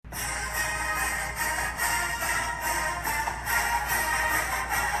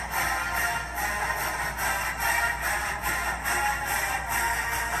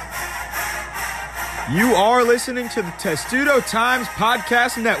You are listening to the Testudo Times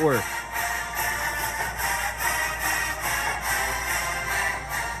Podcast Network.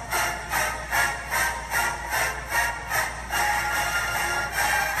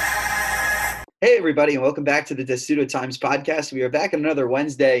 Hey, everybody, and welcome back to the Testudo Times Podcast. We are back on another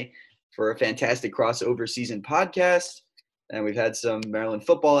Wednesday for a fantastic crossover season podcast. And we've had some Maryland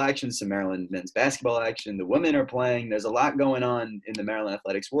football action, some Maryland men's basketball action. The women are playing. There's a lot going on in the Maryland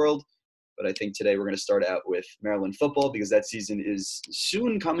athletics world. But I think today we're going to start out with Maryland football because that season is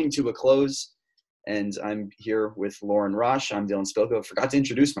soon coming to a close. And I'm here with Lauren Rosh. I'm Dylan Spilko. Forgot to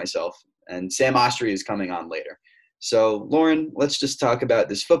introduce myself. And Sam Ostry is coming on later. So, Lauren, let's just talk about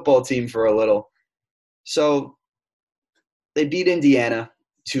this football team for a little. So they beat Indiana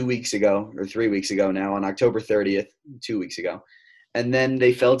 2 weeks ago, or 3 weeks ago now, on October 30th, 2 weeks ago. And then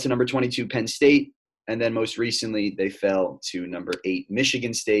they fell to number 22 Penn State. And then most recently they fell to number 8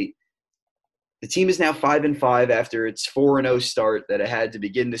 Michigan State. The team is now 5-5 after its 4-0 start that it had to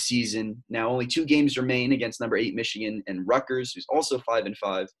begin the season. Now only 2 games remain against number 8 Michigan and Rutgers, who's also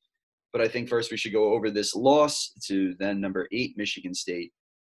 5-5. But I think first we should go over this loss to then number 8 Michigan State.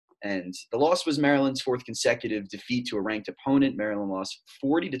 And the loss was Maryland's 4th consecutive defeat to a ranked opponent. Maryland lost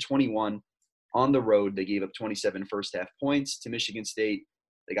 40-21 on the road. They gave up 27 first-half points to Michigan State.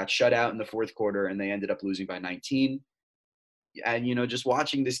 They got shut out in the fourth quarter, and they ended up losing by 19. And, just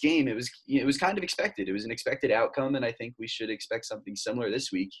watching this game, it was kind of expected. It was an expected outcome, and I think we should expect something similar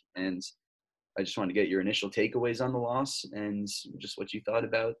this week. And I just wanted to get your initial takeaways on the loss and just what you thought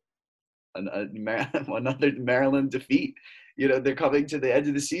about another Maryland defeat. They're coming to the end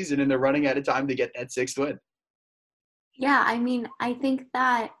of the season and they're running out of time to get that 6th win. Yeah, I think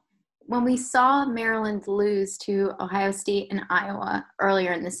that when we saw Maryland lose to Ohio State and Iowa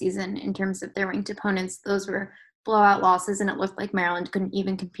earlier in the season in terms of their ranked opponents, those were blowout losses and it looked like Maryland couldn't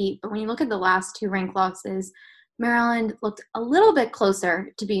even compete. But when you look at the last 2 ranked losses, Maryland looked a little bit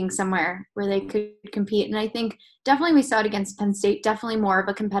closer to being somewhere where they could compete. And I think definitely we saw it against Penn State, definitely more of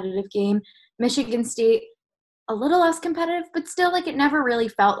a competitive game. Michigan State, a little less competitive, but still it never really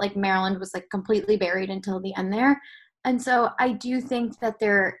felt like Maryland was completely buried until the end there. And so I do think that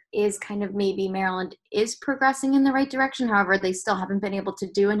there is kind of maybe Maryland is progressing in the right direction. However, they still haven't been able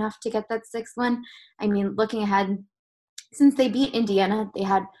to do enough to get that 6th win. Looking ahead, since they beat Indiana, they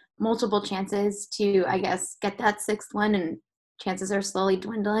had multiple chances to, get that 6th win, and chances are slowly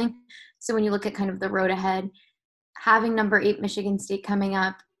dwindling. So when you look at kind of the road ahead, having number 8 Michigan State coming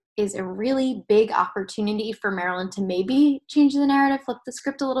up is a really big opportunity for Maryland to maybe change the narrative, flip the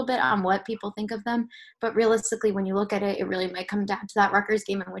script a little bit on what people think of them. But realistically, when you look at it, it really might come down to that Rutgers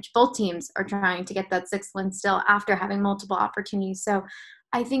game in which both teams are trying to get that 6th win still after having multiple opportunities. So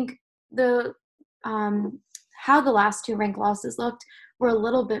I think the how the last 2 ranked losses looked were a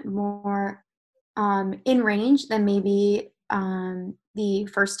little bit more in range than maybe the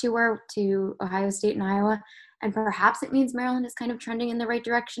first 2 were to Ohio State and Iowa. And perhaps it means Maryland is kind of trending in the right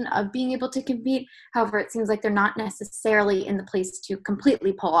direction of being able to compete. However, it seems like they're not necessarily in the place to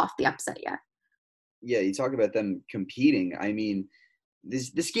completely pull off the upset yet. Yeah, you talk about them competing.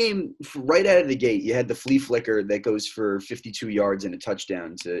 This game, right out of the gate, you had the flea flicker that goes for 52 yards and a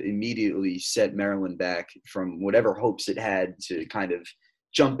touchdown to immediately set Maryland back from whatever hopes it had to kind of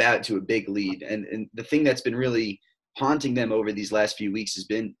jump out to a big lead. And the thing that's been really haunting them over these last few weeks has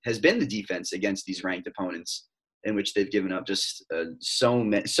been the defense against these ranked opponents, in which they've given up just so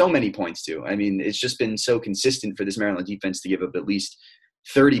many points to. It's just been so consistent for this Maryland defense to give up at least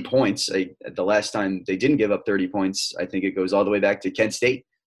 30 points. The last time they didn't give up 30 points, I think it goes all the way back to Kent State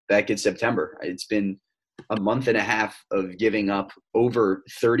back in September. It's been a month and a half of giving up over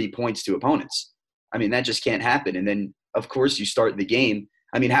 30 points to opponents. That just can't happen. And then, of course, you start the game.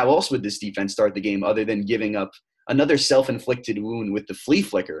 How else would this defense start the game other than giving up another self-inflicted wound with the flea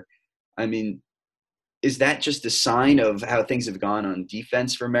flicker? Is that just a sign of how things have gone on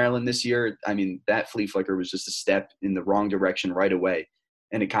defense for Maryland this year? That flea flicker was just a step in the wrong direction right away,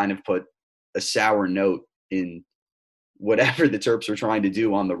 and it kind of put a sour note in whatever the Terps were trying to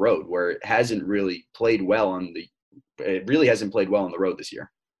do on the road, where it hasn't really played well on the road this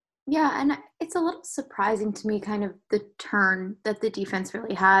year. Yeah, and it's a little surprising to me kind of the turn that the defense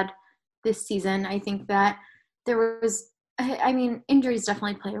really had this season. I think that there was injuries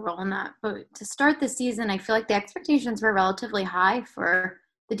definitely play a role in that. But to start the season, I feel like the expectations were relatively high for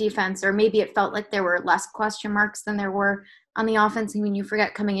the defense, or maybe it felt like there were less question marks than there were on the offense. You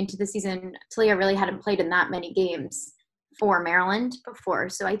forget coming into the season, Talia really hadn't played in that many games for Maryland before.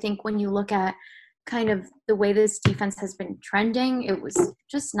 So I think when you look at kind of the way this defense has been trending, it was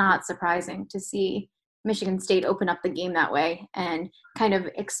just not surprising to see Michigan State open up the game that way and kind of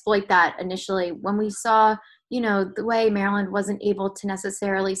exploit that initially. When we saw, the way Maryland wasn't able to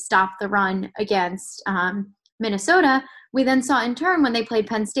necessarily stop the run against Minnesota, we then saw in turn when they played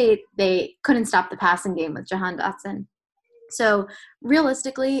Penn State, they couldn't stop the passing game with Jahan Dotson. So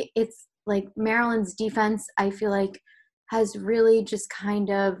realistically, it's like Maryland's defense, I feel like, has really just kind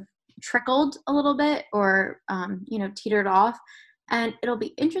of trickled a little bit or, teetered off. And it'll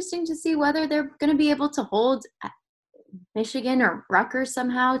be interesting to see whether they're going to be able to hold Michigan or Rutgers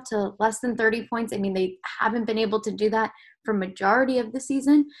somehow to less than 30 points. I mean, they haven't been able to do that for majority of the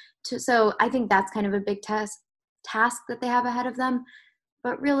season. So I think that's kind of a big task that they have ahead of them.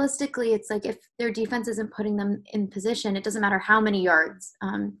 But realistically, it's like if their defense isn't putting them in position, it doesn't matter how many yards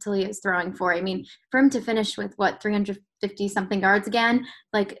Taulia is throwing for. I mean, for him to finish with, 350-something yards again,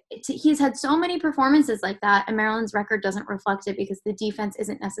 he's had so many performances like that, and Maryland's record doesn't reflect it because the defense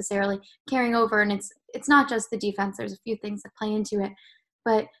isn't necessarily carrying over. And it's not just the defense. There's a few things that play into it.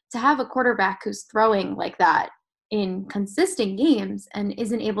 But to have a quarterback who's throwing like that in consistent games and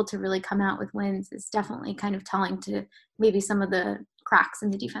isn't able to really come out with wins is definitely kind of telling to maybe some of the cracks in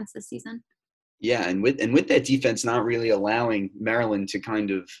the defense this season. Yeah, and with that defense not really allowing Maryland to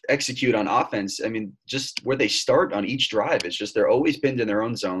kind of execute on offense, I mean, just where they start on each drive, it's just they're always pinned in their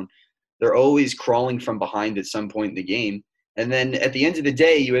own zone. They're always crawling from behind at some point in the game. And then at the end of the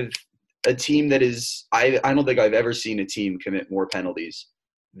day, you have a team that is – I don't think I've ever seen a team commit more penalties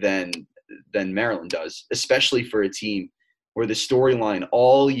than Maryland does, especially for a team where the storyline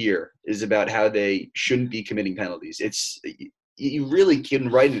all year is about how they shouldn't be committing penalties. You really can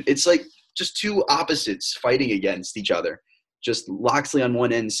write it. It's like just two opposites fighting against each other. Just Loxley on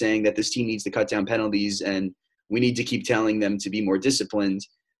one end saying that this team needs to cut down penalties and we need to keep telling them to be more disciplined.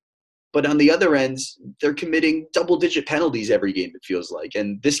 But on the other end, they're committing double-digit penalties every game, it feels like.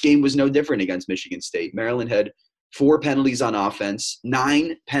 And this game was no different against Michigan State. Maryland had 4 penalties on offense,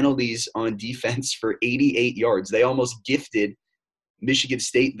 9 penalties on defense for 88 yards. They almost gifted Michigan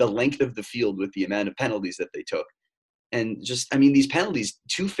State the length of the field with the amount of penalties that they took. And these penalties,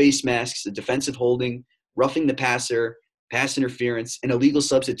 2 face masks, a defensive holding, roughing the passer, pass interference, an illegal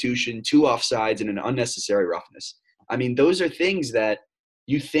substitution, 2 offsides, and an unnecessary roughness. I mean, those are things that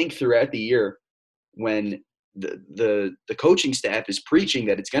you think throughout the year when the coaching staff is preaching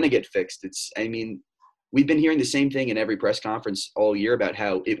that it's going to get fixed. We've been hearing the same thing in every press conference all year about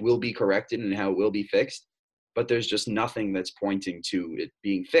how it will be corrected and how it will be fixed, but there's just nothing that's pointing to it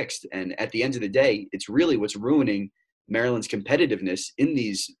being fixed. And at the end of the day, it's really what's ruining Maryland's competitiveness in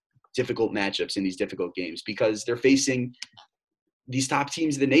these difficult matchups, in these difficult games, because they're facing these top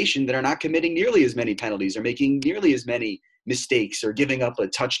teams of the nation that are not committing nearly as many penalties or making nearly as many mistakes or giving up a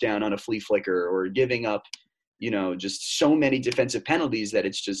touchdown on a flea flicker or giving up, just so many defensive penalties that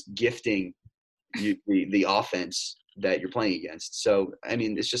it's just gifting the offense that you're playing against. So,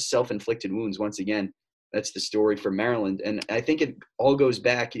 it's just self-inflicted wounds. Once again, that's the story for Maryland. And I think it all goes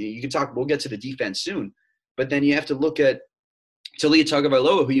back. We'll get to the defense soon, but then you have to look at Taulia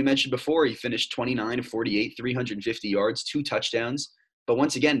Tagovailoa, who you mentioned before. He finished 29 of 48, 350 yards, 2 touchdowns. But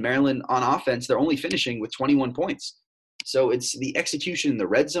once again, Maryland on offense, they're only finishing with 21 points. So it's the execution in the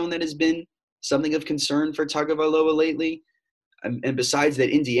red zone that has been something of concern for Tagovailoa lately. And besides that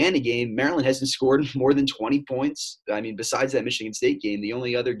Indiana game, Maryland hasn't scored more than 20 points. Besides that Michigan State game, the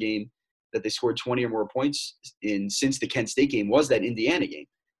only other game that they scored 20 or more points in since the Kent State game was that Indiana game.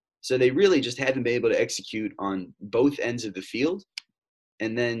 So they really just haven't been able to execute on both ends of the field.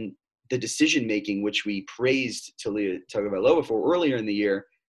 And then the decision-making, which we praised Taulia Tagovailoa for earlier in the year,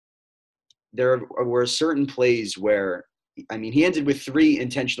 there were certain plays where, he ended with 3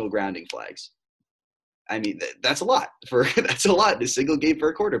 intentional grounding flags. That's a lot that's a lot in a single game for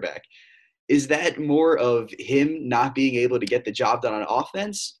a quarterback. Is that more of him not being able to get the job done on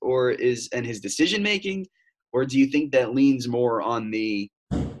offense and his decision making, or do you think that leans more on the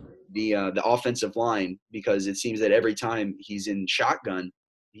offensive line, because it seems that every time he's in shotgun,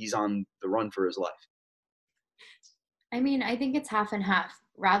 he's on the run for his life? I think it's half and half.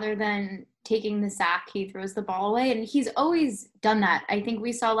 Rather than taking the sack, he throws the ball away, and he's always done that. I think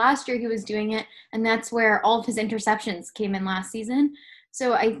we saw last year he was doing it, and that's where all of his interceptions came in last season.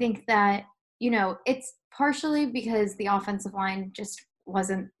 So I think that, it's partially because the offensive line just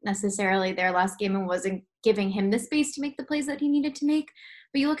wasn't necessarily there last game and wasn't giving him the space to make the plays that he needed to make.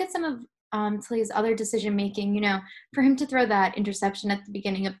 But you look at some of Taulia's other decision-making, for him to throw that interception at the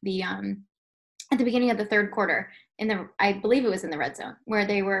beginning of the third quarter, I believe it was in the red zone, where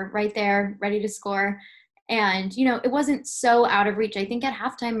they were right there ready to score. And, it wasn't so out of reach. I think at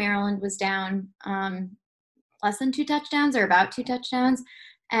halftime, Maryland was down less than 2 touchdowns or about 2 touchdowns.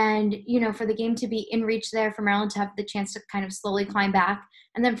 And, for the game to be in reach there, for Maryland to have the chance to kind of slowly climb back,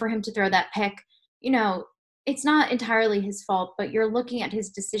 and then for him to throw that pick, it's not entirely his fault, but you're looking at his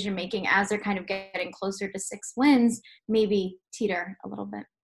decision-making as they're kind of getting closer to 6 wins, maybe teeter a little bit.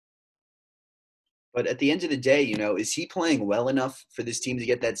 But at the end of the day, is he playing well enough for this team to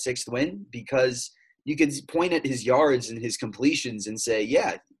get that 6th win? Because you could point at his yards and his completions and say,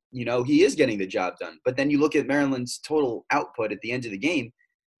 yeah, he is getting the job done. But then you look at Maryland's total output at the end of the game,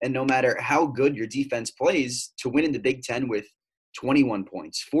 and no matter how good your defense plays, to win in the Big Ten with 21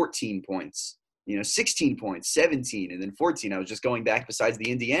 points, 14 points, 16 points, 17, and then 14. I was just going back besides the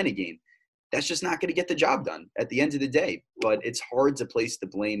Indiana game. That's just not going to get the job done at the end of the day. But it's hard to place the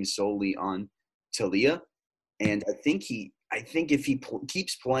blame solely on Taulia. And I think if he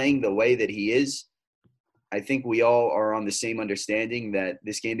keeps playing the way that he is, I think we all are on the same understanding that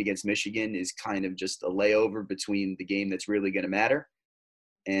this game against Michigan is kind of just a layover between the game that's really going to matter.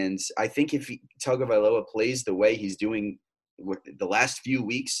 And I think if Tagovailoa plays the way he's doing the last few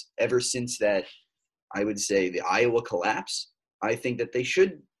weeks, ever since that, I would say, the Iowa collapse, I think that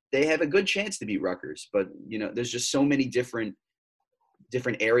they have a good chance to beat Rutgers. But, there's just so many different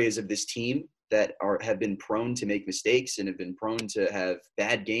areas of this team that have been prone to make mistakes and have been prone to have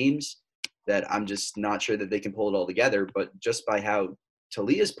bad games that I'm just not sure that they can pull it all together. But just by how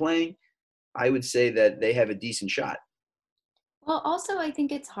Taulia's playing, I would say that they have a decent shot. Well, also, I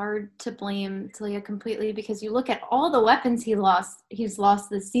think it's hard to blame Taulia completely because you look at all the weapons he's lost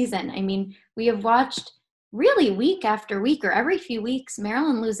this season. I mean, we have watched really week after week or every few weeks,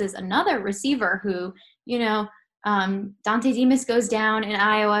 Maryland loses another receiver who, Dante Demas goes down in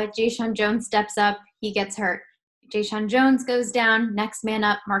Iowa. Jayshon Jones steps up. He gets hurt. Jayshon Jones goes down. Next man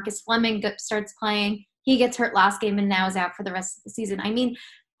up, Marcus Fleming starts playing. He gets hurt last game and now is out for the rest of the season. I mean,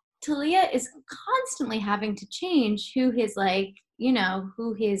 Taulia is constantly having to change who his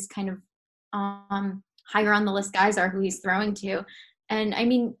kind of higher on the list guys are, who he's throwing to. And I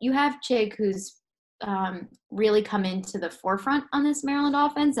mean, you have Chig, who's really come into the forefront on this Maryland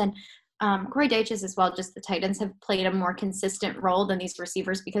offense, and Corey Dyches as well. Just the tight ends have played a more consistent role than these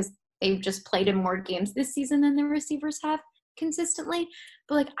receivers because they've just played in more games this season than the receivers have consistently.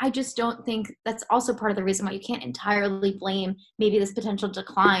 But I just don't think that's also part of the reason why you can't entirely blame maybe this potential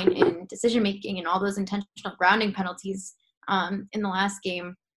decline in decision making and all those intentional grounding penalties in the last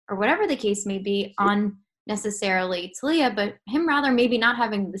game, or whatever the case may be, on necessarily Taulia, but him rather maybe not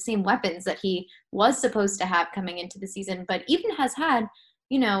having the same weapons that he was supposed to have coming into the season, but even has had,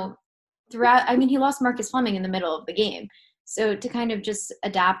 throughout. I mean, he lost Marcus Fleming in the middle of the game. So to kind of just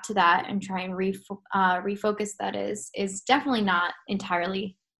adapt to that and try and refocus that is definitely not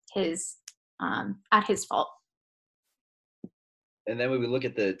entirely at his fault. And then when we look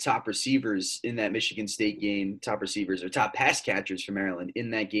at the top receivers in that Michigan State game, top receivers or top pass catchers for Maryland in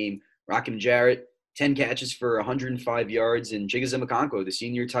that game, Rakim Jarrett, 10 catches for 105 yards, and Chigoziem Okonkwo, the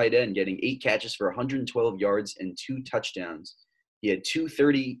senior tight end, getting 8 catches for 112 yards and 2 touchdowns. He had 2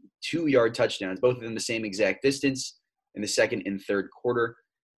 32-yard touchdowns, both of them the same exact distance in the second and third quarter.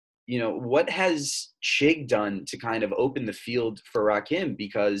 What has Chig done to kind of open the field for Rakim?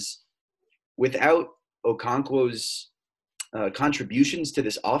 Because without Okonkwo's contributions to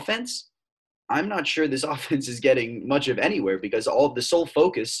this offense, I'm not sure this offense is getting much of anywhere, because all of the sole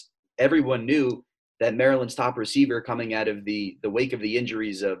focus, everyone knew that Maryland's top receiver coming out of the wake of the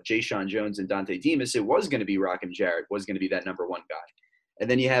injuries of Jayshon Jones and Dante Demas, it was going to be Rakim Jarrett, was going to be that number 1 guy. And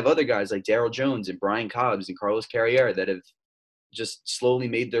then you have other guys like Darryl Jones and Brian Cobbs and Carlos Carriere that have just slowly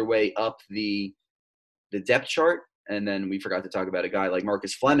made their way up the depth chart. And then we forgot to talk about a guy like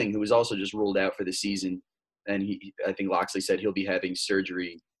Marcus Fleming, who was also just ruled out for the season. And I think Loxley said he'll be having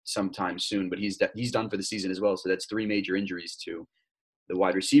surgery sometime soon, but he's done for the season as well. So that's 3 major injuries to the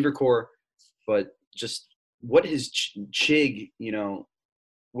wide receiver core. But just what is Chig,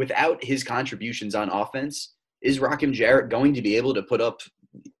 without his contributions on offense, is Rakim Jarrett going to be able to put up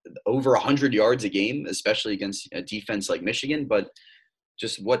over 100 yards a game, especially against a defense like Michigan? But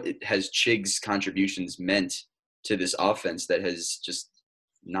just what has Chig's contributions meant to this offense that has just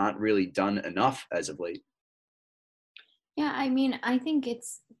not really done enough as of late? Yeah, I mean, I think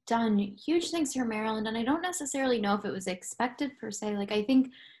it's done huge things for Maryland, and I don't necessarily know if it was expected per se. I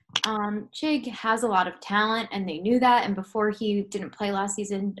think Chig has a lot of talent, and they knew that. And before he didn't play last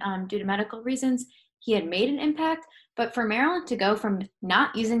season due to medical reasons, he had made an impact. But for Maryland to go from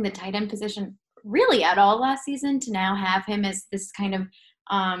not using the tight end position really at all last season to now have him as this kind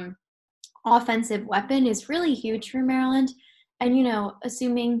of offensive weapon is really huge for Maryland. And,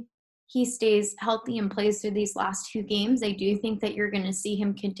 assuming he stays healthy and plays through these last 2 games, I do think that you're going to see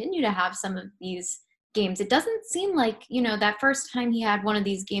him continue to have some of these games. It doesn't seem like, that first time he had one of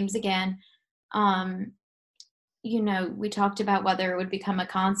these games again, we talked about whether it would become a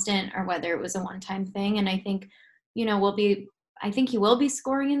constant or whether it was a one-time thing. And I think, I think he will be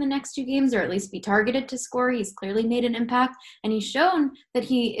scoring in the next 2 games, or at least be targeted to score. He's clearly made an impact, and he's shown that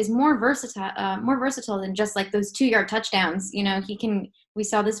he is more versatile than just like those 2-yard touchdowns. We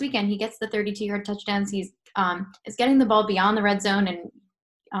saw this weekend, he gets the 32-yard touchdowns. He's is getting the ball beyond the red zone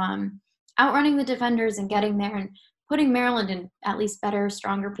and outrunning the defenders and getting there and putting Maryland in at least better,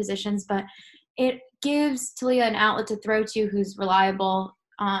 stronger positions. But it gives Taulia an outlet to throw to who's reliable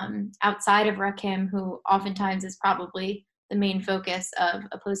outside of Rakim, who oftentimes is probably the main focus of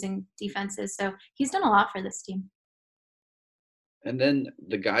opposing defenses. So he's done a lot for this team. And then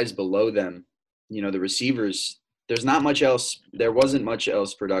the guys below them, the receivers, there's not much else. There wasn't much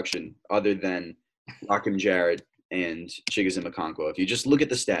else production other than Rakim Jarrett and Chigoziem Okonkwo. If you just look at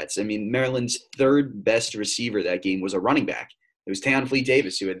the stats, I mean, Maryland's third best receiver that game was a running back. It was Tayon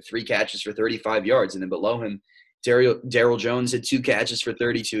Fleet-Davis, who had 3 catches for 35 yards. And then below him, Daryl Jones had 2 catches for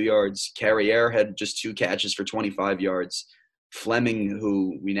 32 yards. Carriere had just 2 catches for 25 yards. Fleming,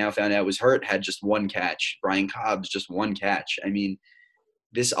 who we now found out was hurt, had just 1 catch. Brian Cobbs, just 1 catch. I mean,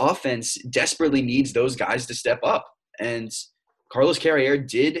 this offense desperately needs those guys to step up. And Carlos Carriere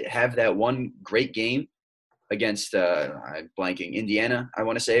did have that one great game against, I'm blanking, Indiana, I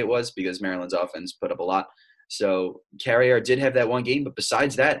want to say it was, because Maryland's offense put up a lot. So Carriere did have that one game, but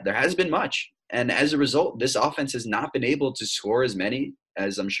besides that, there hasn't been much. And as a result, this offense has not been able to score as many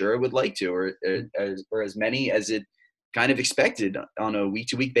as I'm sure it would like to, or as many as it kind of expected on a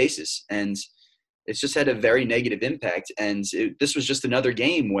week-to-week basis. And it's just had a very negative impact. And this was just another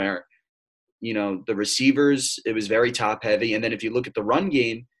game where, the receivers, it was very top-heavy. And then if you look at the run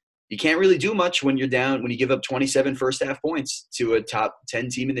game, you can't really do much when you're down, when you give up 27 first-half points to a top 10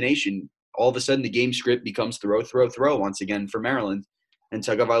 team in the nation. All of a sudden, the game script becomes throw, throw, throw once again for Maryland. And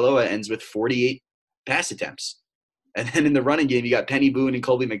Tagovailoa ends with 48 pass attempts. And then in the running game, you got Penny Boone and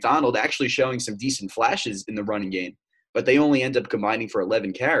Colby McDonald actually showing some decent flashes in the running game, but they only end up combining for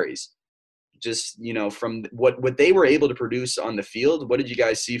 11 carries. Just, from what they were able to produce on the field, what did you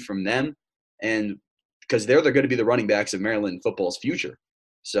guys see from them? And because they're going to be the running backs of Maryland football's future.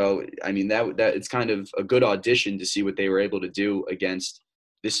 So, I mean, that it's kind of a good audition to see what they were able to do against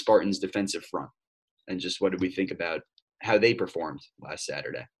this Spartans defensive front. And just what did we think about how they performed last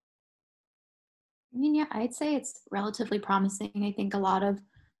Saturday? I mean, yeah, I'd say it's relatively promising. I think a lot of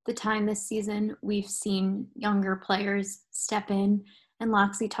the time this season, we've seen younger players step in, and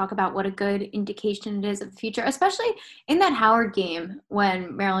Loxley talk about what a good indication it is of the future, especially in that Howard game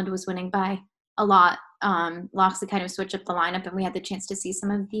when Maryland was winning by a lot. Loxley kind of switched up the lineup, and we had the chance to see some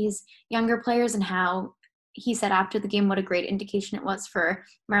of these younger players and how he said after the game what a great indication it was for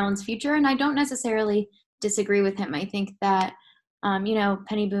Maryland's future. And I don't necessarily disagree with him. I think that,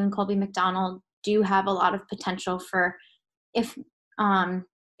 Penny Boone, Colby McDonald do have a lot of potential for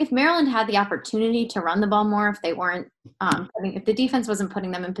if Maryland had the opportunity to run the ball more, if they weren't, if the defense wasn't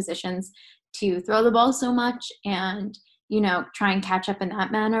putting them in positions to throw the ball so much and, try and catch up in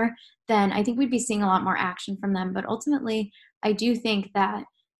that manner, then I think we'd be seeing a lot more action from them. But ultimately, I do think that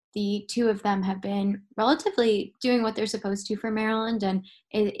the 2 of them have been relatively doing what they're supposed to for Maryland, and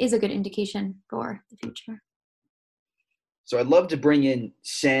it is a good indication for the future. So I'd love to bring in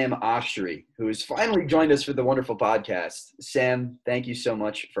Sam Ostry, who has finally joined us for the wonderful podcast. Sam, thank you so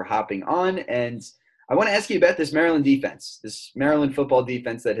much for hopping on. And I want to ask you about this Maryland defense, this Maryland football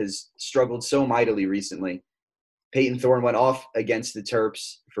defense that has struggled so mightily recently. Peyton Thorne went off against the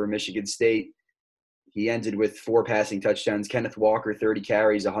Terps for Michigan State. He ended with 4 passing touchdowns. Kenneth Walker, 30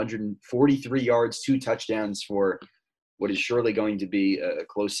 carries, 143 yards, 2 touchdowns for what is surely going to be a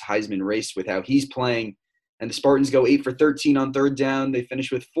close Heisman race with how he's playing. And the Spartans go 8 for 13 on third down. They finish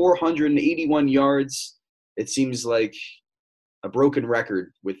with 481 yards. It seems like a broken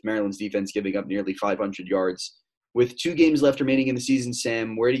record with Maryland's defense giving up nearly 500 yards. With 2 games left remaining in the season,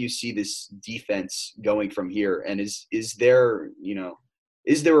 Sam, where do you see this defense going from here? And is there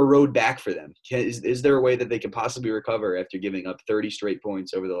a road back for them? Is there a way that they can possibly recover after giving up 30 straight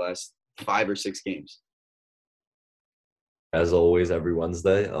points over the last 5 or 6 games? As always, every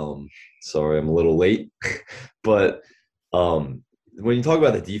Wednesday. Sorry, I'm a little late. But when you talk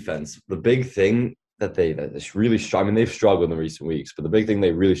about the defense, the big thing that is really struggle. I mean, they've struggled in the recent weeks, but the big thing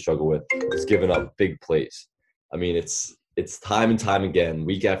they really struggle with is giving up big plays. I mean, it's time and time again,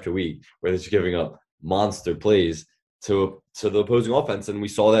 week after week, where they're just giving up monster plays to the opposing offense, and we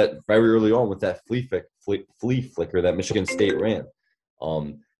saw that very early on with that flea flicker that Michigan State ran.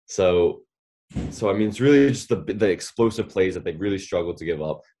 So So, I mean, it's really just the explosive plays that they've really struggled to give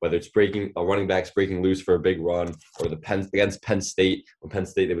up, whether it's running backs breaking loose for a big run, or against Penn State. When Penn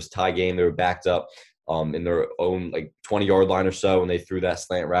State, it was tie game, they were backed up in their own 20-yard line or so, and they threw that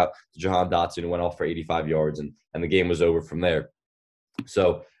slant route to Jahan Dotson, who went off for 85 yards, and the game was over from there.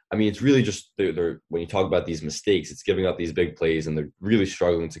 So, I mean, it's really just when you talk about these mistakes, it's giving up these big plays, and they're really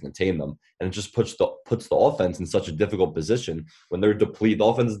struggling to contain them. And it just puts the offense in such a difficult position when they're depleted. The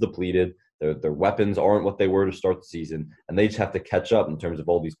offense is depleted. Their weapons aren't what they were to start the season, and they just have to catch up in terms of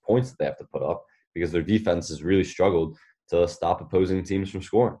all these points that they have to put up because their defense has really struggled to stop opposing teams from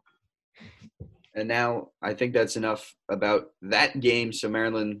scoring. And now I think that's enough about that game. So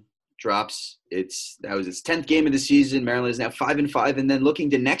Maryland drops that was its 10th game of the season. Maryland is now 5-5, and then looking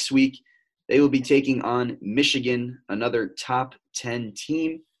to next week, they will be taking on Michigan, another top 10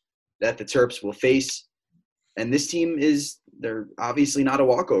 team that the Terps will face. And this team they're obviously not a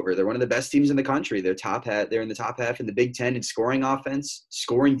walkover. They're one of the best teams in the country. They're in the top half in the Big Ten in scoring offense,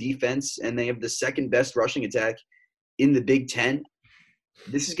 scoring defense, and they have the second best rushing attack in the Big Ten.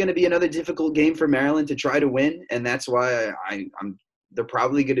 This is going to be another difficult game for Maryland to try to win, and that's why they're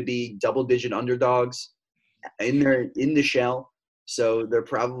probably going to be double-digit underdogs in the shell. So they're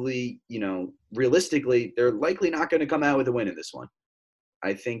probably, realistically, they're likely not going to come out with a win in this one.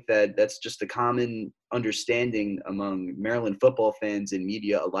 I think that's just a common understanding among Maryland football fans and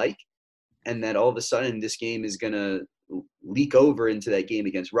media alike, and that all of a sudden this game is going to leak over into that game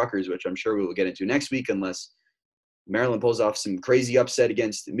against Rutgers, which I'm sure we will get into next week unless Maryland pulls off some crazy upset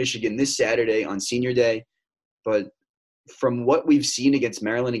against Michigan this Saturday on Senior Day. But from what we've seen against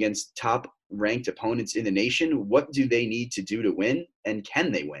Maryland, against top-ranked opponents in the nation, what do they need to do to win, and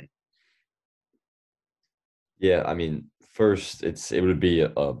can they win? Yeah, I mean, first, it would be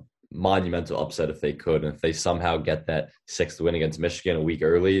a monumental upset if they could. And if they somehow get that 6th win against Michigan a week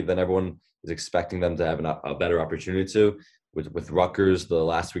early than everyone is expecting them to have a better opportunity to, with Rutgers the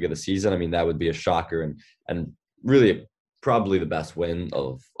last week of the season, I mean, that would be a shocker and really probably the best win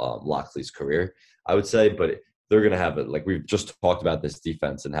of Locksley's career, I would say. But they're going to have it. Like we've just talked about this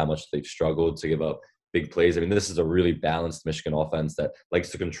defense and how much they've struggled to give up big plays. I mean, this is a really balanced Michigan offense that likes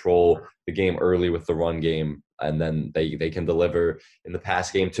to control the game early with the run game, and then they can deliver in the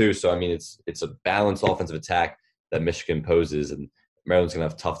pass game too. So, I mean, it's a balanced offensive attack that Michigan poses, and Maryland's going to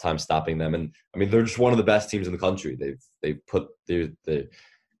have a tough time stopping them. And, I mean, they're just one of the best teams in the country. They've put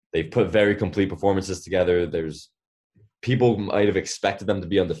very complete performances together. People might have expected them to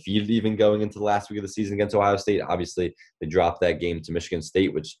be undefeated even going into the last week of the season against Ohio State. Obviously, they dropped that game to Michigan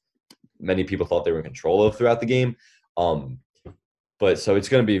State, which many people thought they were in control of throughout the game. But so it's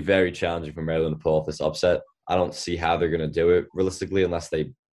going to be very challenging for Maryland to pull off this upset. I don't see how they're going to do it realistically unless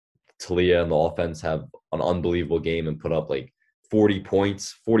Talia and the offense have an unbelievable game and put up like 40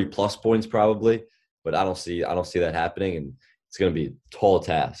 plus points probably. But I don't see that happening, and it's going to be a tall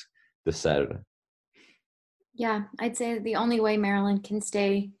task this Saturday. Yeah, I'd say the only way Maryland can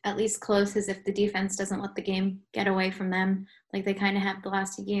stay at least close is if the defense doesn't let the game get away from them, like they kind of have the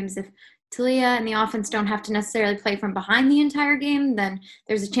last 2 games. If Talia and the offense don't have to necessarily play from behind the entire game, then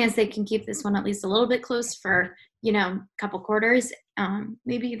there's a chance they can keep this one at least a little bit close for, a couple quarters,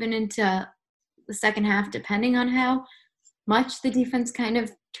 maybe even into the second half, depending on how much the defense kind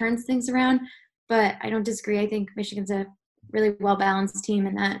of turns things around. But I don't disagree. I think Michigan's a really well-balanced team,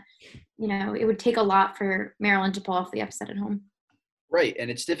 and that, it would take a lot for Maryland to pull off the upset at home. Right, and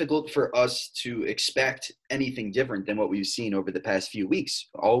it's difficult for us to expect anything different than what we've seen over the past few weeks.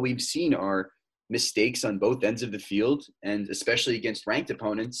 All we've seen are mistakes on both ends of the field, and especially against ranked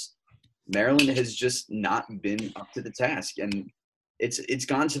opponents, Maryland has just not been up to the task. And it's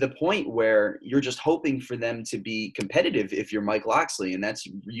gone to the point where you're just hoping for them to be competitive if you're Mike Locksley, and that's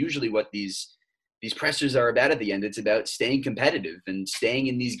usually what these pressers are about at the end. It's about staying competitive and staying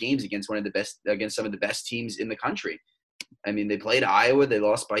in these games against some of the best teams in the country. I mean, they played Iowa. They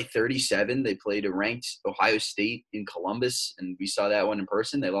lost by 37. They played a ranked Ohio State in Columbus, and we saw that one in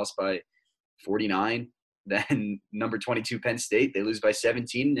person. They lost by 49. Then number 22 Penn State, they lose by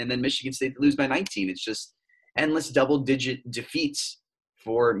 17. And then Michigan State, they lose by 19. It's just endless double-digit defeats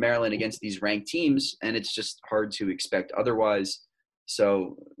for Maryland against these ranked teams, and it's just hard to expect otherwise.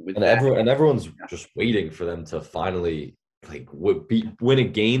 So everyone's just waiting for them to finally win a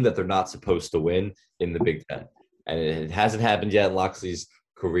game that they're not supposed to win in the Big Ten, and it hasn't happened yet in Locksley's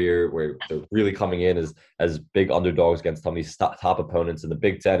career, where they're really coming in as big underdogs against some of these top opponents in the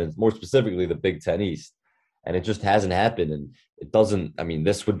Big Ten, and more specifically the Big Ten East. And it just hasn't happened, and it doesn't. I mean,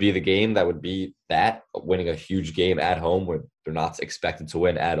 this would be the game that would be winning a huge game at home where they're not expected to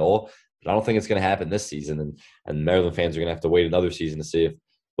win at all. But I don't think it's going to happen this season, and Maryland fans are going to have to wait another season to see if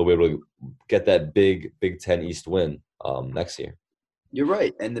they'll be able to get that big Big Ten East win next year. You're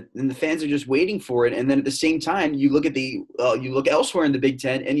right, and the fans are just waiting for it. And then at the same time, you look elsewhere in the Big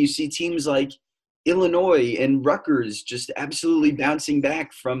Ten, and you see teams like Illinois and Rutgers just absolutely bouncing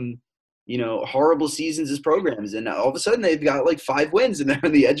back from horrible seasons as programs, and all of a sudden they've got like 5 wins and they're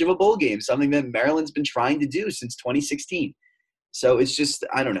on the edge of a bowl game, something that Maryland's been trying to do since 2016. So it's just,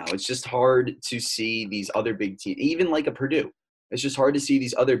 I don't know, it's just hard to see these other big teams, even like a Purdue. It's just hard to see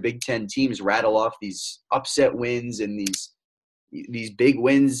these other Big Ten teams rattle off these upset wins and these big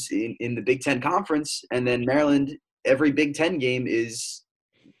wins in the Big Ten Conference, and then Maryland, every Big Ten game is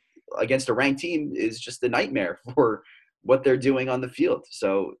against a ranked team is just a nightmare for what they're doing on the field.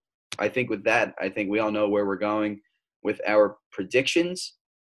 So I think with that, I think we all know where we're going with our predictions.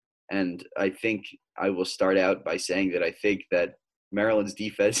 And I think I will start out by saying that I think that Maryland's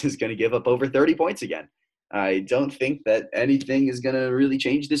defense is going to give up over 30 points again. I don't think that anything is going to really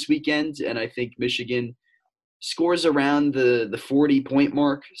change this weekend, and I think Michigan scores around the 40-point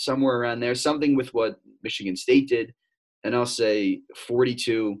mark, somewhere around there, something with what Michigan State did, and I'll say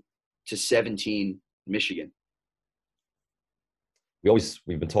 42-17 Michigan.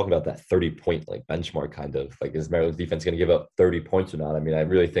 We've been talking about that 30-point like benchmark kind of like, is Maryland's defense going to give up 30 points or not? I mean, I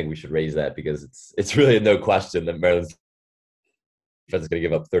really think we should raise that, because it's really no question that Maryland's defense is going to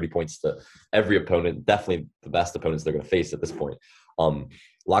give up 30 points to every opponent, definitely the best opponents they're going to face at this point.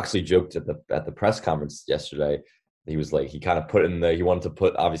 Loxley joked at the press conference yesterday. He was like, he kind of put in the, he wanted to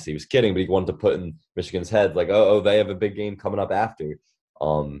put, obviously he was kidding, but he wanted to put in Michigan's head, like, oh, they have a big game coming up after.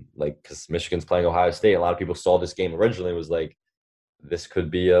 Like, because Michigan's playing Ohio State. A lot of people saw this game originally and was like, this could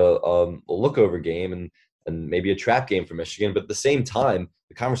be a lookover game and maybe a trap game for Michigan. But at the same time,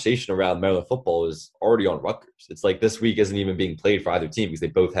 the conversation around Maryland football is already on Rutgers. It's like this week isn't even being played for either team, because they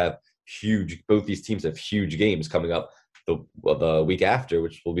both these teams have huge games coming up the week after,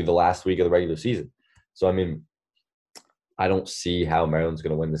 which will be the last week of the regular season. So, I mean, I don't see how Maryland's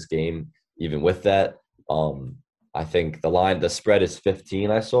going to win this game, even with that. I think the spread is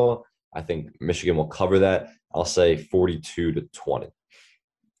 15, I saw. I think Michigan will cover that. I'll say 42-20.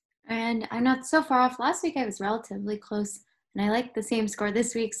 And I'm not so far off. Last week I was relatively close, and I like the same score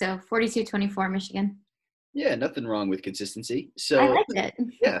this week, so 42-24 Michigan. Yeah, nothing wrong with consistency. So I liked it.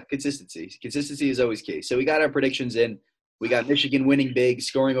 Yeah, consistency. Consistency is always key. So we got our predictions in. We got Michigan winning big,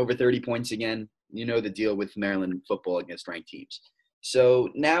 scoring over 30 points again. You know the deal with Maryland football against ranked teams. So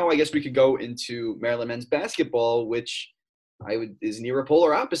now I guess we could go into Maryland men's basketball, which is near a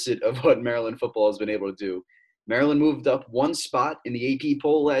polar opposite of what Maryland football has been able to do. Maryland moved up 1 spot in the AP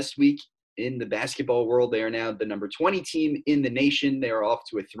poll last week. In the basketball world, they are now the number 20 team in the nation. They are off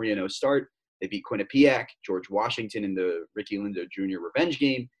to a 3-0 start. They beat Quinnipiac, George Washington in the Ricky Lindo Jr. revenge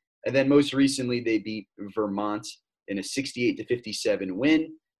game. And then most recently, they beat Vermont in a 68-57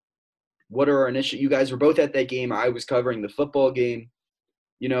 win. What are our initial – you guys were both at that game. I was covering the football game.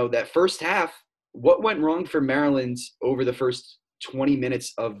 You know, that first half, what went wrong for Maryland over the first 20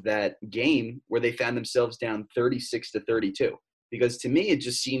 minutes of that game where they found themselves down 36-32? Because to me, it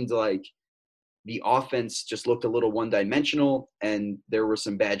just seemed like the offense just looked a little one-dimensional, and there were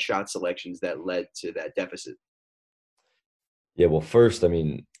some bad shot selections that led to that deficit. Yeah, well, first, I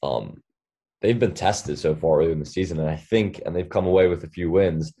mean, they've been tested so far early in the season, and they've come away with a few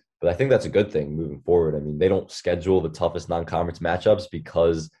wins, but I think that's a good thing moving forward. I mean, they don't schedule the toughest non-conference matchups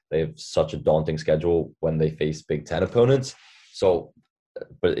because they have such a daunting schedule when they face Big Ten opponents. So,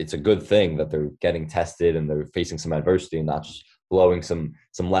 but it's a good thing that they're getting tested and they're facing some adversity and not just blowing some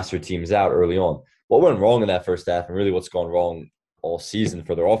lesser teams out early on. What went wrong in that first half, and really what's gone wrong all season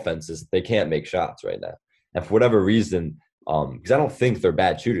for their offense, is they can't make shots right now. And for whatever reason, because I don't think they're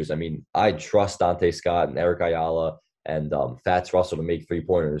bad shooters. I mean, I trust Dante Scott and Eric Ayala and Fats Russell to make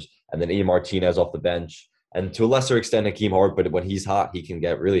 3-pointers, and then Ian Martinez off the bench, and to a lesser extent Hakeem Hart, but when he's hot, he can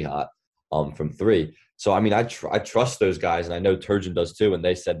get really hot from 3. So, I mean, I trust those guys, and I know Turgeon does too, and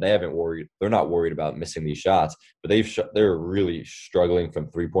they said they're not worried about missing these shots, but they're really struggling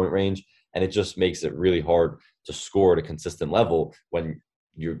from 3-point range, and it just makes it really hard to score at a consistent level when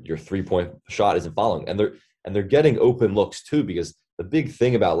your 3-point shot isn't following. And they're getting open looks too, because the big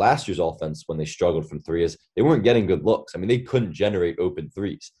thing about last year's offense when they struggled from 3 is they weren't getting good looks. I mean, they couldn't generate open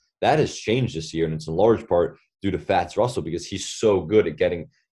threes. That has changed this year, and it's in large part due to Fats Russell, because he's so good at getting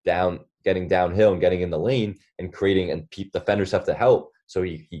downhill and getting in the lane and creating, and defenders have to help. So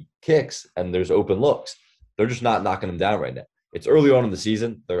he kicks and there's open looks. They're just not knocking him down right now. It's early on in the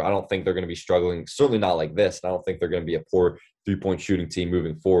season. I don't think they're going to be struggling, certainly not like this. I don't think they're going to be a poor 3-point shooting team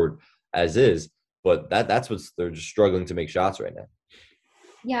moving forward as is. But they're just struggling to make shots right now.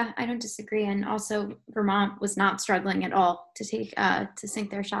 Yeah, I don't disagree. And also, Vermont was not struggling at all to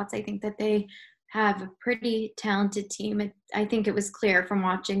sink their shots. I think that they have a pretty talented team. I think it was clear from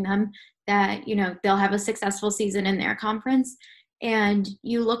watching them that they'll have a successful season in their conference. And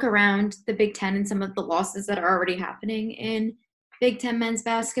you look around the Big Ten and some of the losses that are already happening in Big Ten men's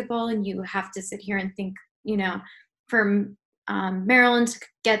basketball, and you have to sit here and think, for Maryland to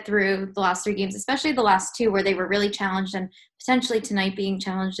get through the last 3 games, especially the last 2 where they were really challenged, and potentially tonight being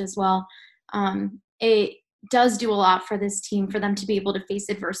challenged as well. It does do a lot for this team for them to be able to face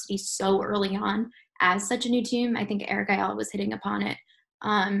adversity so early on as such a new team. I think Eric Ayala was hitting upon it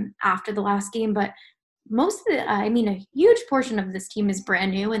after the last game, but most of a huge portion of this team is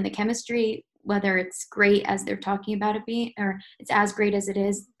brand new, and the chemistry, whether it's great as they're talking about it being, or it's as great as it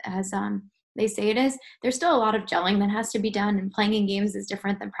is, as they say it is, there's still a lot of gelling that has to be done, and playing in games is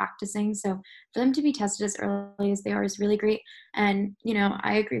different than practicing. So for them to be tested as early as they are is really great. And,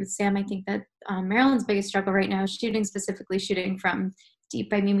 I agree with Sam. I think that Maryland's biggest struggle right now is shooting, specifically shooting from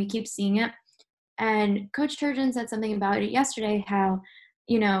deep. We keep seeing it. And Coach Turgeon said something about it yesterday, how,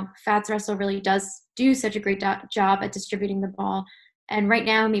 Fats Russell really does do such a great job at distributing the ball. And right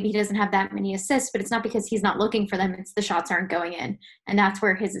now, maybe he doesn't have that many assists, but it's not because he's not looking for them. It's the shots aren't going in. And that's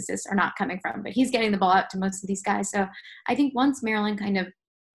where his assists are not coming from. But he's getting the ball out to most of these guys. So I think once Maryland kind of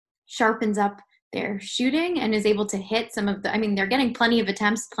sharpens up their shooting and is able to hit some of they're getting plenty of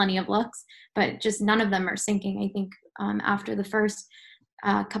attempts, plenty of looks, but just none of them are sinking. I think after the first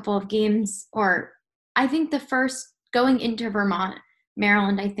couple of games, or I think the first going into Vermont,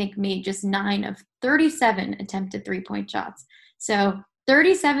 Maryland, I think, made just 9 of 37 attempted 3-point shots. So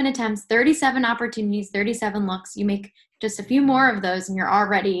 37 attempts, 37 opportunities, 37 looks. You make just a few more of those and you're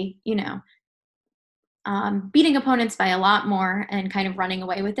already, beating opponents by a lot more and kind of running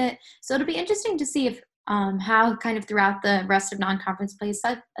away with it. So it'll be interesting to see if how kind of throughout the rest of non-conference play,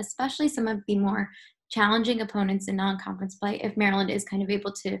 especially some of the more challenging opponents in non-conference play, if Maryland is kind of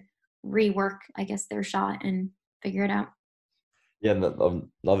able to rework, I guess, their shot and figure it out. Yeah, and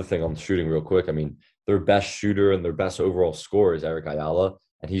another thing on shooting real quick, their best shooter and their best overall scorer is Eric Ayala,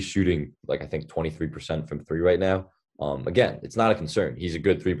 and he's shooting, I think 23% from 3 right now. Again, it's not a concern. He's a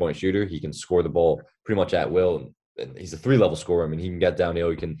good 3-point shooter. He can score the ball pretty much at will, and he's a 3-level scorer. He can get downhill,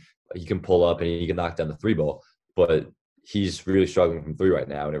 he can pull up, and he can knock down the 3 ball, but he's really struggling from 3 right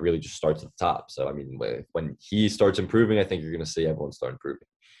now, and it really just starts at the top. So, when he starts improving, I think you're going to see everyone start improving.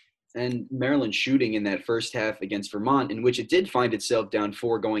 And Maryland shooting in that first half against Vermont, in which it did find itself down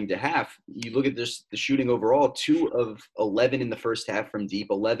 4 going to half. You look at the shooting overall, 2 of 11 in the first half from deep,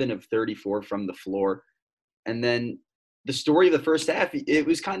 11 of 34 from the floor. And then the story of the first half, it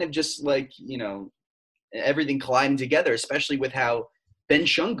was kind of just everything colliding together, especially with how Ben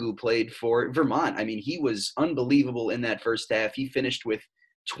Shungu played for Vermont. He was unbelievable in that first half. He finished with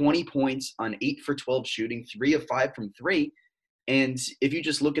 20 points on 8 for 12 shooting, 3 of 5 from 3. And if you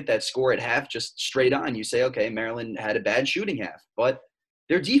just look at that score at half, just straight on, you say, okay, Maryland had a bad shooting half. But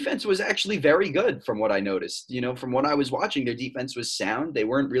their defense was actually very good from what I noticed. From what I was watching, their defense was sound. They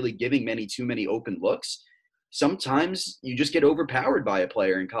weren't really giving too many open looks. Sometimes you just get overpowered by a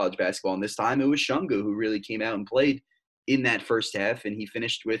player in college basketball. And this time it was Shungu who really came out and played in that first half. And he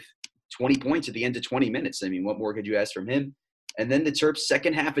finished with 20 points at the end of 20 minutes. What more could you ask from him? And then the Terps'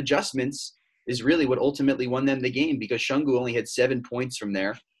 second half adjustments is really what ultimately won them the game, because Shungu only had 7 points from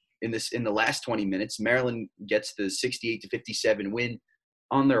there in the last 20 minutes. Maryland gets the 68-57 win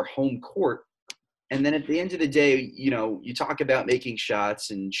on their home court. And then at the end of the day, you talk about making shots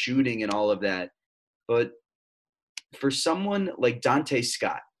and shooting and all of that. But for someone like Dante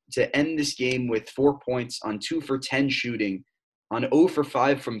Scott to end this game with 4 points on 2 for 10 shooting, on 0 for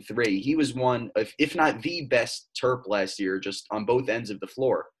 5 from 3, he was one of, if not the best Terp last year, just on both ends of the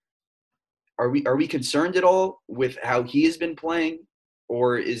floor. Are we concerned at all with how he has been playing,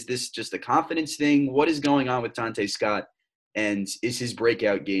 or is this just a confidence thing? What is going on with Dante Scott, and is his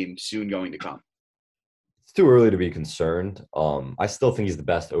breakout game soon going to come? It's too early to be concerned. I still think he's the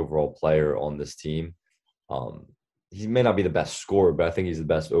best overall player on this team. He may not be the best scorer, but I think he's the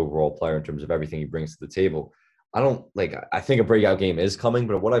best overall player in terms of everything he brings to the table. I think a breakout game is coming,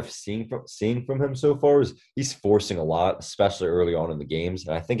 but what I've seen from him so far is he's forcing a lot, especially early on in the games.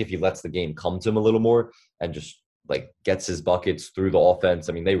 And I think if he lets the game come to him a little more and just gets his buckets through the offense,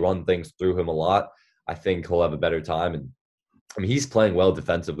 they run things through him a lot, I think he'll have a better time. And he's playing well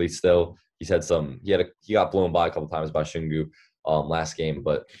defensively still. He got blown by a couple times by Shungu last game,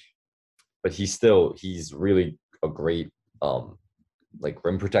 but he's really a great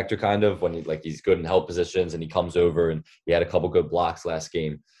rim protector kind of, when he's good in help positions and he comes over, and he had a couple good blocks last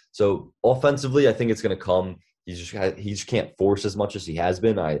game. So offensively, I think it's going to come. he just can't force as much as he has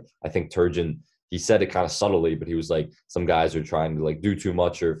been. I think Turgeon, he said it kind of subtly, but he was like, some guys are trying to like do too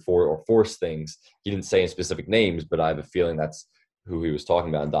much or force things. He didn't say in specific names, but I have a feeling that's who he was talking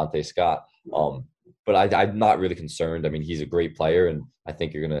about, Dante Scott. But I'm not really concerned. I mean, he's a great player, and I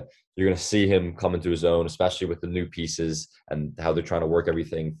think you're gonna see him come into his own, especially with the new pieces and how they're trying to work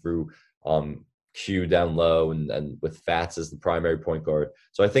everything through Q down low and with Fats as the primary point guard.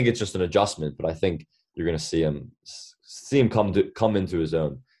 So I think it's just an adjustment, but I think you're gonna see him come into his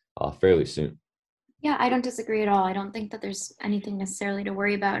own fairly soon. Yeah, I don't disagree at all. I don't think that there's anything necessarily to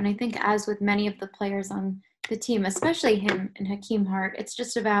worry about. And I think as with many of the players on the team, especially him and Hakeem Hart, it's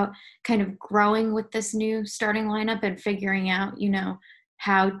just about kind of growing with this new starting lineup and figuring out,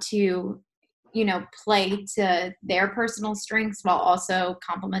 how to, play to their personal strengths while also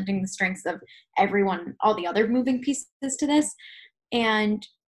complementing the strengths of everyone, all the other moving pieces to this. And,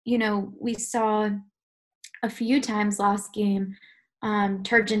 we saw a few times last game,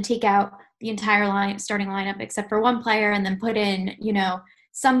 Turgeon take out the entire starting lineup except for one player and then put in,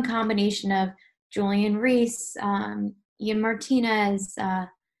 some combination of Julian Reese, Ian Martinez,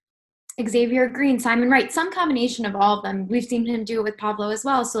 Xavier Green, Simon Wright, some combination of all of them. We've seen him do it with Pablo as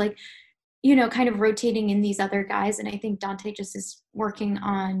well. So kind of rotating in these other guys. And I think Dante just is working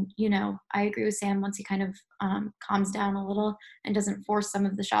on, I agree with Sam, once he kind of calms down a little and doesn't force some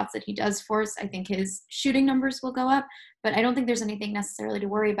of the shots that he does force, I think his shooting numbers will go up. But I don't think there's anything necessarily to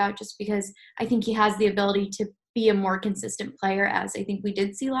worry about, just because I think he has the ability to be a more consistent player, as I think we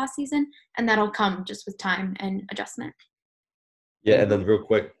did see last season. And that'll come just with time and adjustment. Yeah, and then real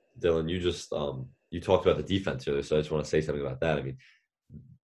quick, Dylan, you just you talked about the defense earlier, so I just want to say something about that. I mean,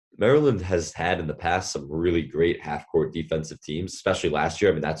 Maryland has had in the past some really great half-court defensive teams, especially last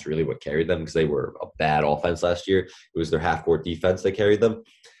year. I mean, that's really what carried them, because they were a bad offense last year. It was their half-court defense that carried them.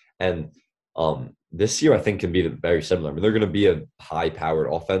 And this year, I think, can be very similar. I mean, they're going to be a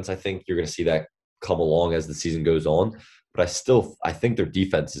high-powered offense. I think you're going to see that come along as the season goes on. But I think their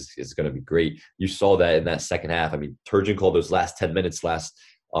defense is going to be great. You saw that in that second half. I mean, Turgeon called those last 10 minutes last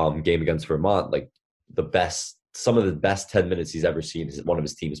game against Vermont like some of the best 10 minutes he's ever seen one of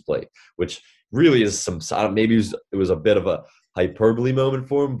his teams played, which really is maybe it was a bit of a hyperbole moment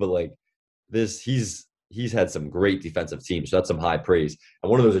for him, but like this, he's had some great defensive teams. So that's some high praise. And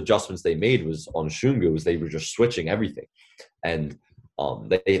one of those adjustments they made was on Shungu, was they were just switching everything. And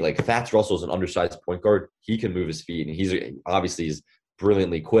they like Fats Russell's an undersized point guard. He can move his feet, and he's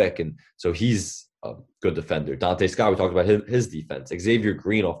brilliantly quick. And so he's a good defender. Dante Scott, we talked about his defense. Xavier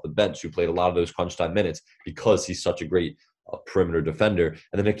Green off the bench, who played a lot of those crunch time minutes because he's such a great perimeter defender.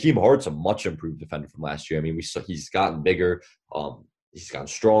 And then Hakeem Hart's a much improved defender from last year. I mean, he's gotten bigger, he's gotten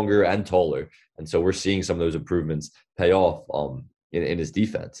stronger and taller. And so we're seeing some of those improvements pay off in his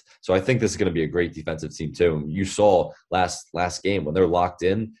defense. So I think this is going to be a great defensive team too. You saw last game when they're locked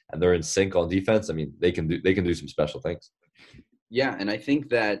in and they're in sync on defense. I mean, they can do some special things. Yeah, and I think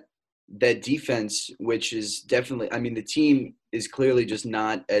that defense, which is definitely, I mean, the team is clearly just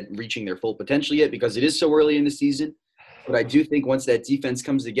not at reaching their full potential yet because it is so early in the season. But I do think once that defense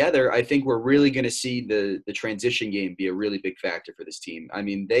comes together, I think we're really going to see the transition game be a really big factor for this team. I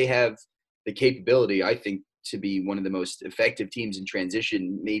mean, they have the capability, I think, to be one of the most effective teams in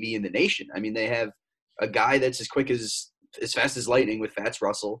transition maybe in the nation. I mean, they have a guy that's as fast as lightning with Fats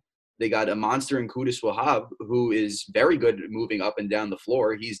Russell. They got a monster in Qudus Wahab, who is very good at moving up and down the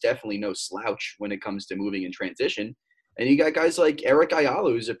floor. He's definitely no slouch when it comes to moving in transition. And you got guys like Eric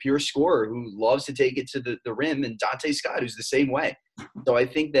Ayala, who's a pure scorer who loves to take it to the rim, and Dante Scott, who's the same way. So I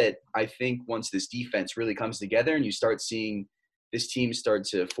think once this defense really comes together and you start seeing this team start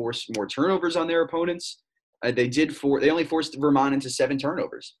to force more turnovers on their opponents, they only forced Vermont into 7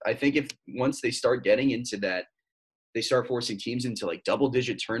 turnovers. I think once they start getting into that, they start forcing teams into like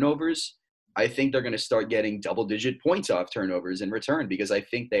double-digit turnovers, I think they're going to start getting double-digit points off turnovers in return, because I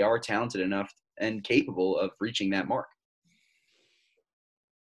think they are talented enough and capable of reaching that mark.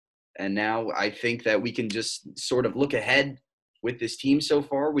 And now I think that we can just sort of look ahead with this team so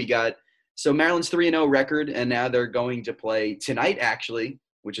far. Maryland's 3-0 record, and now they're going to play tonight, actually,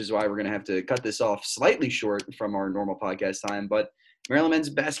 which is why we're going to have to cut this off slightly short from our normal podcast time. But Maryland men's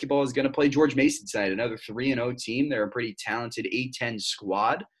basketball is going to play George Mason tonight, another 3-0 team. They're a pretty talented A-10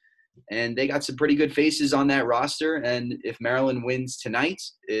 squad, and they got some pretty good faces on that roster. And if Maryland wins tonight,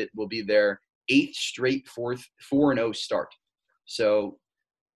 it will be their 8th straight 4-0 start. So,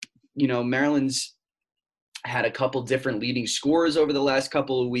 Maryland's had a couple different leading scorers over the last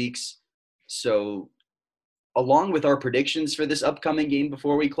couple of weeks. So along with our predictions for this upcoming game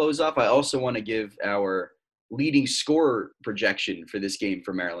before we close off, I also want to give our leading scorer projection for this game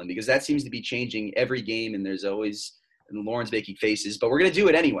for Maryland, because that seems to be changing every game, and there's always Lauren's making faces, but we're going to do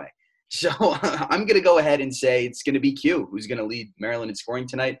it anyway. So I'm going to go ahead and say it's going to be Q who's going to lead Maryland in scoring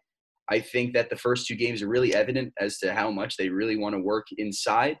tonight. I think that the first two games are really evident as to how much they really want to work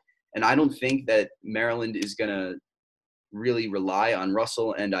inside, and I don't think that Maryland is going to really rely on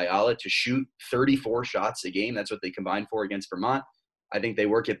Russell and Ayala to shoot 34 shots a game. That's what they combined for against Vermont. I think they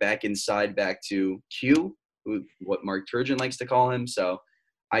work it back inside, back to Q, what Mark Turgeon likes to call him. So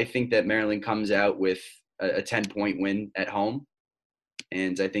I think that Maryland comes out with a 10-point win at home,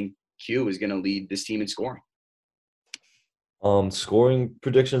 and I think Q is going to lead this team in scoring. Scoring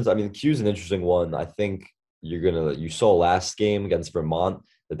predictions. I mean, Q's an interesting one. I think you saw last game against Vermont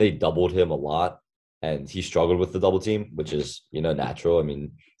that they doubled him a lot, and he struggled with the double team, which is, natural. I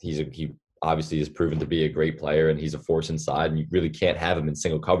mean, he obviously has proven to be a great player, and he's a force inside, and you really can't have him in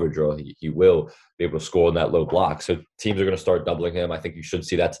single coverage, or he will be able to score in that low block. So teams are going to start doubling him. I think you should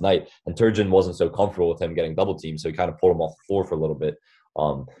see that tonight. And Turgeon wasn't so comfortable with him getting double teamed, so he kind of pulled him off the floor for a little bit.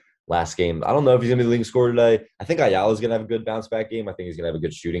 Last game, I don't know if he's going to be the leading scorer today. I think Ayala's going to have a good bounce back game. I think he's going to have a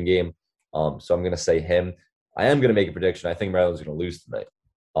good shooting game. So I'm going to say him. I am going to make a prediction. I think Maryland's going to lose tonight.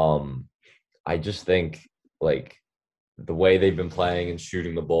 I just think the way they've been playing and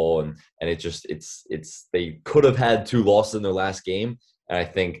shooting the ball, and it's they could have had 2 losses in their last game, and I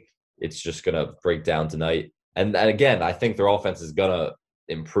think it's just going to break down tonight. And again, I think their offense is going to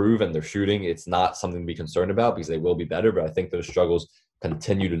improve, and their shooting, it's not something to be concerned about because they will be better, but I think those struggles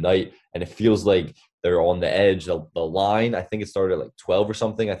continue tonight, and it feels like they're on the edge. The line, I think it started at 12 or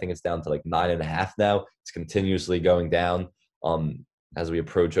something. I think it's down to 9.5 now. It's continuously going down as we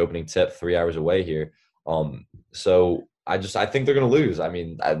approach opening tip, 3 hours away here. So I think they're going to lose. I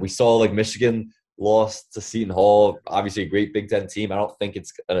mean, we saw Michigan lost to Seton Hall, obviously a great Big Ten team. I don't think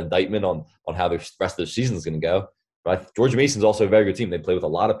it's an indictment on how the rest of the season is going to go. But George Mason's also a very good team. They play with a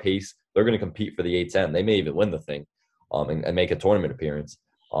lot of pace. They're going to compete for the A-10. They may even win the thing and make a tournament appearance.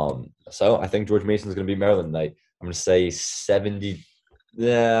 So I think George Mason's going to be Maryland tonight. I'm going to say 70.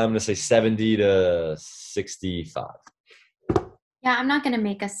 Yeah, I'm going to say 70 to 65. Yeah, I'm not going to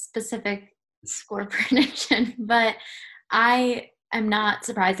make a specific score prediction, but I am not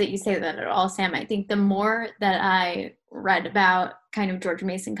surprised that you say that at all, Sam. I think the more that I read about kind of George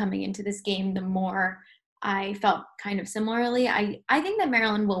Mason coming into this game, the more I felt kind of similarly. I think that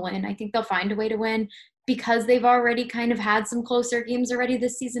Maryland will win. I think they'll find a way to win because they've already kind of had some closer games already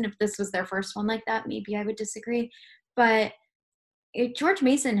this season. If this was their first one like that, maybe I would disagree. But George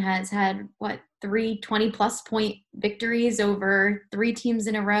Mason has had, 3 20-plus point victories over 3 teams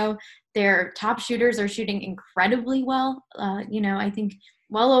in a row. Their top shooters are shooting incredibly well. I think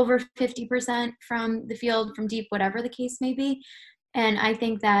well over 50% from the field, from deep, whatever the case may be. And I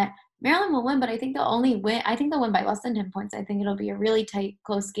think that Maryland will win, but I think they'll only win. I think they'll win by less than 10 points. I think it'll be a really tight,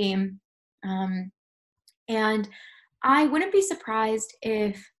 close game. And I wouldn't be surprised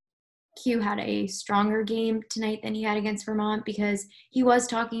if Q had a stronger game tonight than he had against Vermont, because he was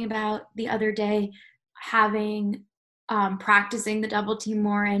talking about the other day having practicing the double team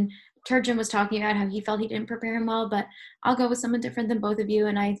more, and Turgeon was talking about how he felt he didn't prepare him well. But I'll go with someone different than both of you,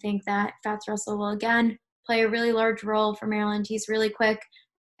 and I think that Fats Russell will again play a really large role for Maryland. He's really quick.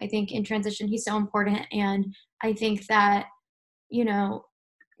 I think in transition he's so important, and I think that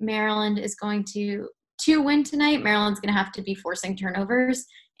Maryland is going to win tonight. Maryland's going to have to be forcing turnovers.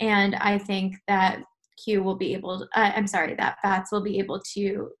 And I think that Q will be able to, that Fats will be able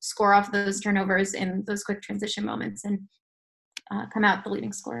to score off those turnovers in those quick transition moments and come out the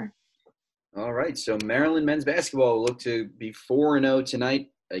leading scorer. All right. So Maryland men's basketball will look to be 4-0 tonight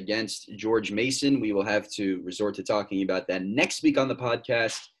against George Mason. We will have to resort to talking about that next week on the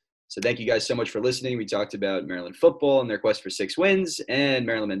podcast. So thank you guys so much for listening. We talked about Maryland football and their quest for 6 wins, and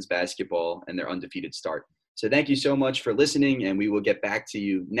Maryland men's basketball and their undefeated start. So thank you so much for listening, and we will get back to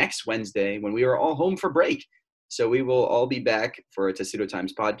you next Wednesday when we are all home for break. So we will all be back for a Testudo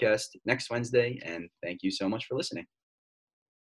Times podcast next Wednesday, and thank you so much for listening.